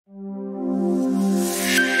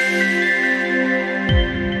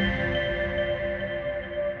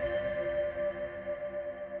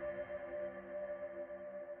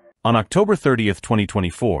On October 30,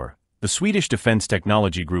 2024, the Swedish defense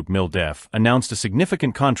technology group MilDef announced a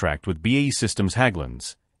significant contract with BAE Systems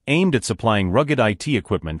Hägglunds, aimed at supplying rugged IT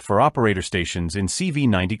equipment for operator stations in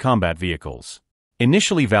CV90 combat vehicles.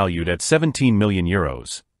 Initially valued at €17 million,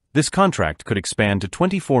 this contract could expand to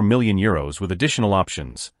 €24 million with additional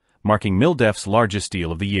options, marking MilDef's largest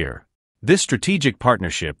deal of the year. This strategic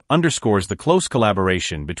partnership underscores the close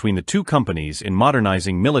collaboration between the two companies in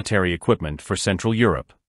modernizing military equipment for Central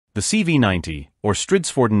Europe. The CV90, or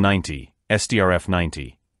Stridsfordon 90, SDRF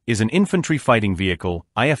 90, is an infantry fighting vehicle,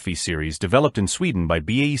 IFV series developed in Sweden by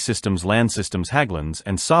BAE Systems Land Systems Hägglunds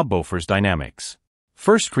and Saab Bofors Dynamics.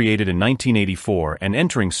 First created in 1984 and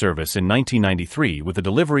entering service in 1993 with the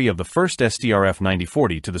delivery of the first SDRF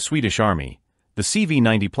 9040 to the Swedish Army, the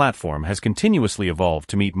CV90 platform has continuously evolved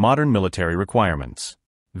to meet modern military requirements.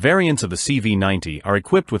 Variants of the CV90 are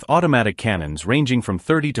equipped with automatic cannons ranging from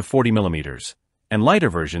 30 to 40 mm, and lighter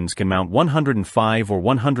versions can mount 105 or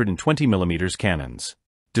 120 mm cannons.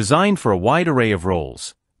 Designed for a wide array of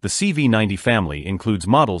roles, the CV90 family includes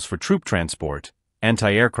models for troop transport,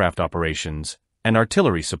 anti-aircraft operations, and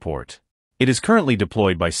artillery support. It is currently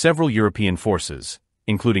deployed by several European forces,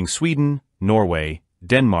 including Sweden, Norway,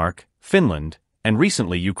 Denmark, Finland, and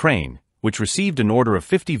recently Ukraine, which received an order of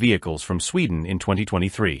 50 vehicles from Sweden in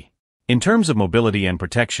 2023. In terms of mobility and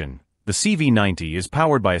protection, the CV90 is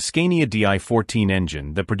powered by a Scania Di14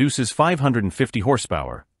 engine that produces 550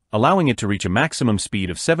 horsepower, allowing it to reach a maximum speed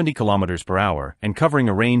of 70 km per hour and covering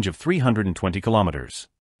a range of 320 km.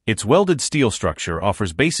 Its welded steel structure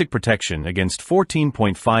offers basic protection against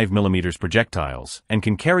 14.5 mm projectiles and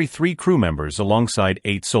can carry 3 crew members alongside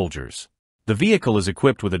 8 soldiers. The vehicle is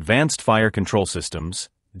equipped with advanced fire control systems,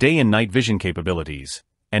 day and night vision capabilities,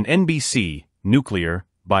 and NBC, nuclear,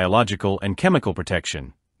 biological and chemical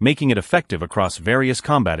protection, making it effective across various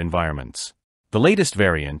combat environments. The latest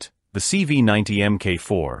variant, the CV90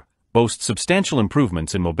 Mk4, boasts substantial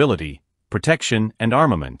improvements in mobility, protection, and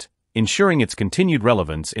armament, ensuring its continued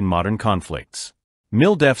relevance in modern conflicts.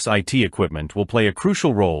 MilDef's IT equipment will play a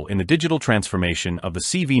crucial role in the digital transformation of the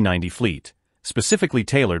CV90 fleet, specifically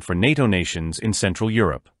tailored for NATO nations in Central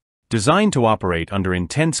Europe. Designed to operate under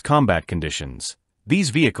intense combat conditions, these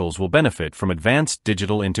vehicles will benefit from advanced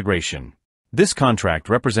digital integration. This contract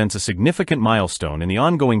represents a significant milestone in the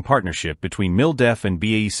ongoing partnership between MilDef and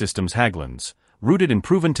BAE Systems Hägglunds, rooted in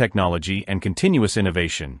proven technology and continuous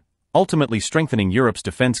innovation, ultimately strengthening Europe's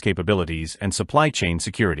defense capabilities and supply chain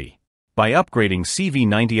security. By upgrading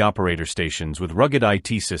CV90 operator stations with rugged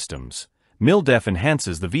IT systems, MilDef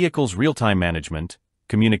enhances the vehicle's real-time management,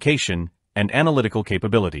 communication, and analytical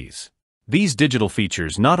capabilities. These digital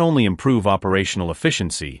features not only improve operational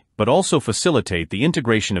efficiency, but also facilitate the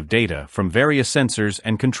integration of data from various sensors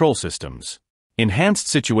and control systems. Enhanced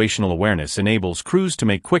situational awareness enables crews to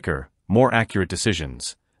make quicker, more accurate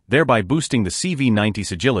decisions, thereby boosting the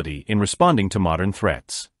CV90's agility in responding to modern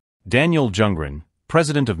threats. Daniel Ljunggren,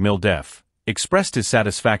 president of MilDef, expressed his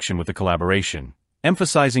satisfaction with the collaboration,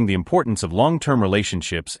 emphasizing the importance of long-term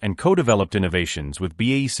relationships and co-developed innovations with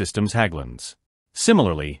BAE Systems Hägglunds.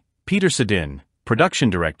 Similarly, Peter Sedin, production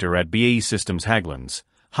director at BAE Systems Hägglunds,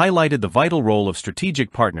 highlighted the vital role of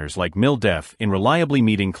strategic partners like MilDef in reliably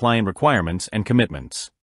meeting client requirements and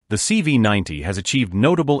commitments. The CV90 has achieved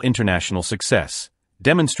notable international success,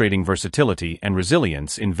 demonstrating versatility and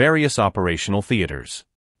resilience in various operational theaters.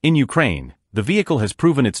 In Ukraine, the vehicle has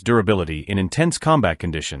proven its durability in intense combat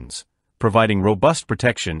conditions, providing robust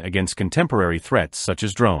protection against contemporary threats such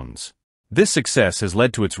as drones. This success has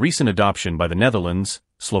led to its recent adoption by the Netherlands,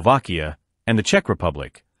 Slovakia, and the Czech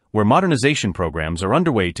Republic, where modernization programs are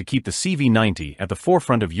underway to keep the CV90 at the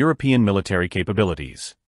forefront of European military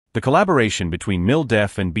capabilities. The collaboration between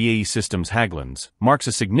MilDef and BAE Systems Hägglunds marks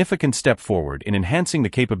a significant step forward in enhancing the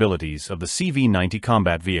capabilities of the CV90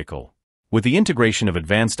 combat vehicle. With the integration of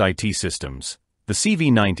advanced IT systems, the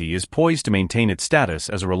CV90 is poised to maintain its status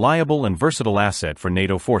as a reliable and versatile asset for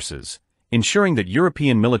NATO forces, ensuring that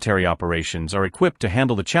European military operations are equipped to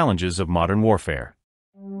handle the challenges of modern warfare.